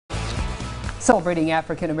Celebrating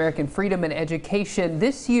African American freedom and education,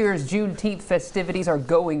 this year's Juneteenth festivities are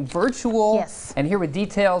going virtual. Yes. And here with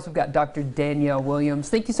details, we've got Dr. Danielle Williams.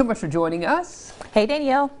 Thank you so much for joining us. Hey,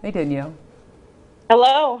 Danielle. Hey, Danielle.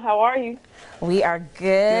 Hello, how are you? We are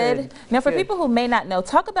good. Now, for Good. people who may not know,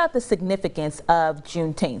 talk about the significance of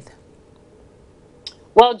Juneteenth.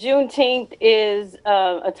 Well, Juneteenth is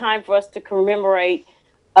a time for us to commemorate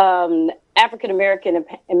African American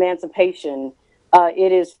emancipation.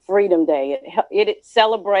 It is Freedom Day. It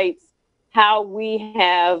celebrates how we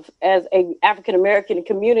have, as an African American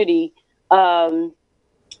community, show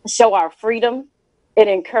our freedom. It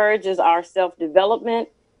encourages our self-development,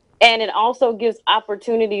 and it also gives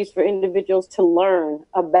opportunities for individuals to learn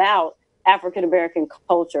about African American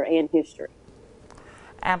culture and history.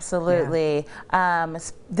 Absolutely. Yeah.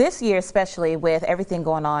 This year, especially with everything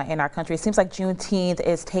going on in our country, it seems like Juneteenth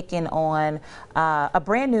is taking on a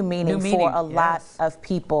brand new meaning for a lot of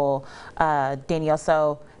people, Danielle.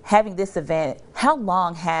 So having this event, how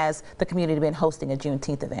long has the community been hosting a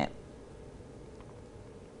Juneteenth event?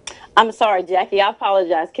 I'm sorry, Jackie, I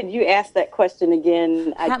apologize. Could you ask that question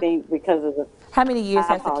again? I think because of the... How many years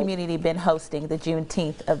has the community been hosting the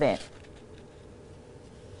Juneteenth event?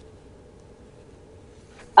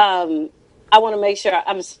 I want to make sure,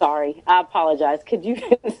 I'm sorry, I apologize. Could you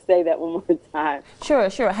say that one more time? Sure.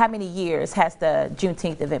 How many years has the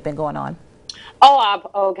Juneteenth event been going on? Oh,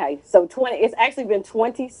 okay. So it's actually been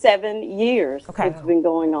 27 years it's been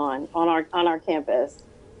going on our campus.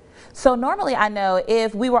 So normally, I know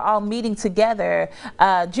if we were all meeting together,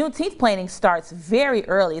 Juneteenth planning starts very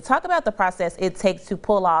early. Talk about the process it takes to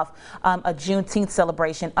pull off a Juneteenth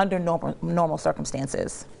celebration under normal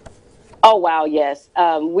circumstances. Oh, wow, yes.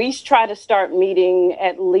 We try to start meeting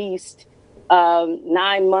at least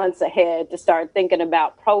 9 months ahead to start thinking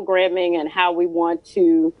about programming and how we want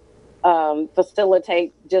to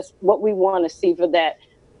facilitate just what we want to see for that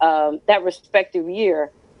respective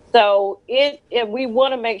year. So we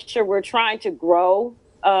want to make sure we're trying to grow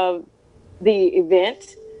the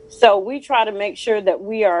event. So we try to make sure that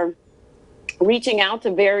we are reaching out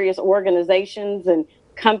to various organizations and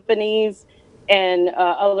companies and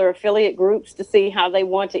other affiliate groups to see how they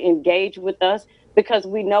want to engage with us, because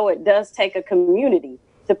we know it does take a community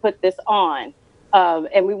to put this on.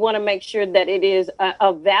 And we want to make sure that it is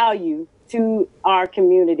of value to our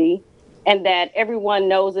community and that everyone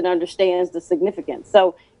knows and understands the significance.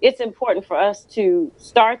 So it's important for us to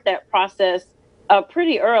start that process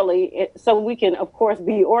pretty early so we can, of course,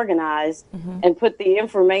 be organized and put the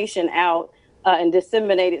information out and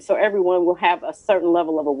disseminate it so everyone will have a certain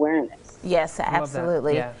level of awareness. Yes,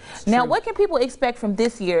 absolutely. Yeah, now, what can people expect from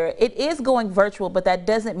this year? It is going virtual, but that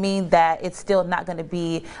doesn't mean that it's still not going to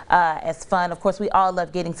be as fun. Of course, we all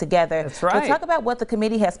love getting together. That's right. So talk about what the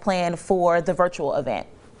committee has planned for the virtual event.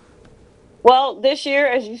 Well, this year,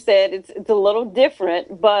 as you said, it's a little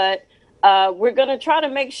different, but we're going to try to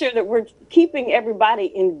make sure that we're keeping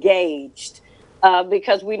everybody engaged.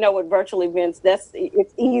 Because we know with virtual events,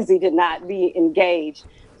 it's easy to not be engaged.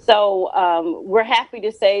 So we're happy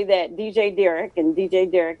to say that DJ Derek, and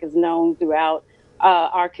DJ Derek is known throughout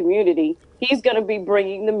our community, he's going to be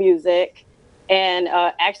bringing the music, and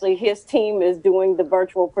actually his team is doing the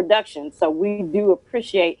virtual production. So we do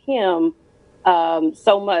appreciate him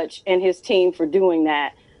so much and his team for doing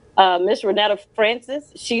that. Miss Renetta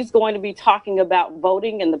Francis, she's going to be talking about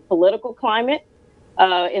voting and the political climate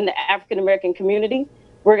in the African American community.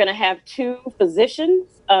 We're going to have two physicians,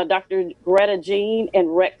 Dr. Greta Jean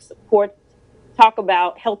and Rex Port, talk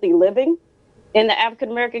about healthy living in the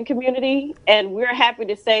African American community. And we're happy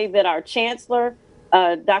to say that our chancellor,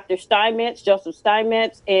 Dr. Steinmetz, Joseph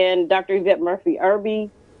Steinmetz, and Dr. Yvette Murphy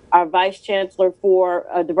Irby, our vice chancellor for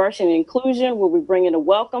diversity and inclusion, will be bringing a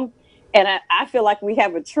welcome. And I feel like we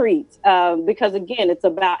have a treat because, again, it's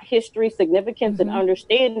about history, significance, and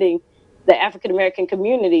understanding the African American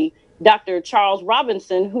community. Dr. Charles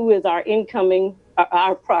Robinson, who is our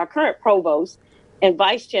current provost and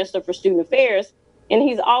vice chancellor for student affairs, and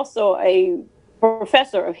he's also a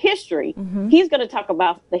professor of history. He's going to talk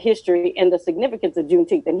about the history and the significance of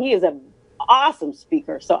Juneteenth, and he is an awesome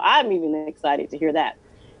speaker. So I'm even excited to hear that.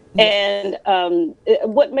 And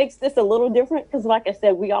what makes this a little different, because like I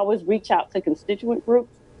said, we always reach out to constituent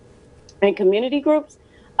groups and community groups.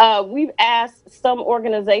 We've asked some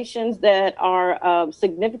organizations that are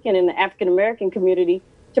significant in the African American community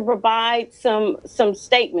to provide some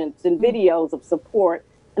statements and videos of support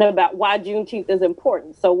and about why Juneteenth is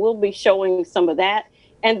important. So we'll be showing some of that.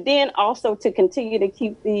 And then also to continue to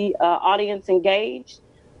keep the audience engaged,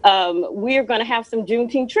 we're going to have some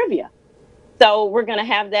Juneteenth trivia. So we're going to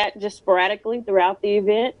have that just sporadically throughout the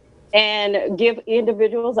event. and give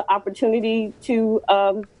individuals an opportunity to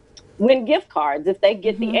win gift cards if they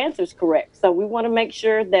get the answers correct. So we want to make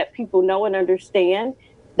sure that people know and understand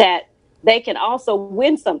that they can also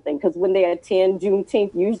win something, because when they attend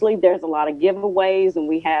Juneteenth, usually there's a lot of giveaways and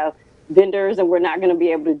we have vendors, and we're not going to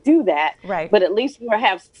be able to do that. Right. But at least we'll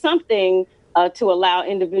have something to allow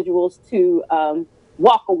individuals to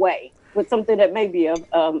walk away with something that may be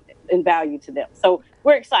of in value to them. So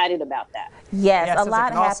we're excited about that. Yes, a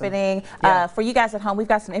lot happening. For you guys at home, we've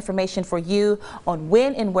got some information for you on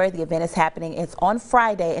when and where the event is happening. It's on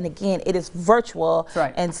Friday, and again, it is virtual. That's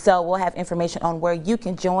right. And so we'll have information on where you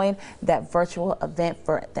can join that virtual event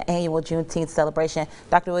for the annual Juneteenth celebration.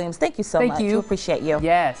 Dr. Williams, thank you so much. Thank you. We appreciate you.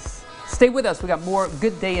 Yes. Stay with us. We got more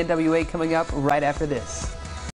Good Day NWA coming up right after this.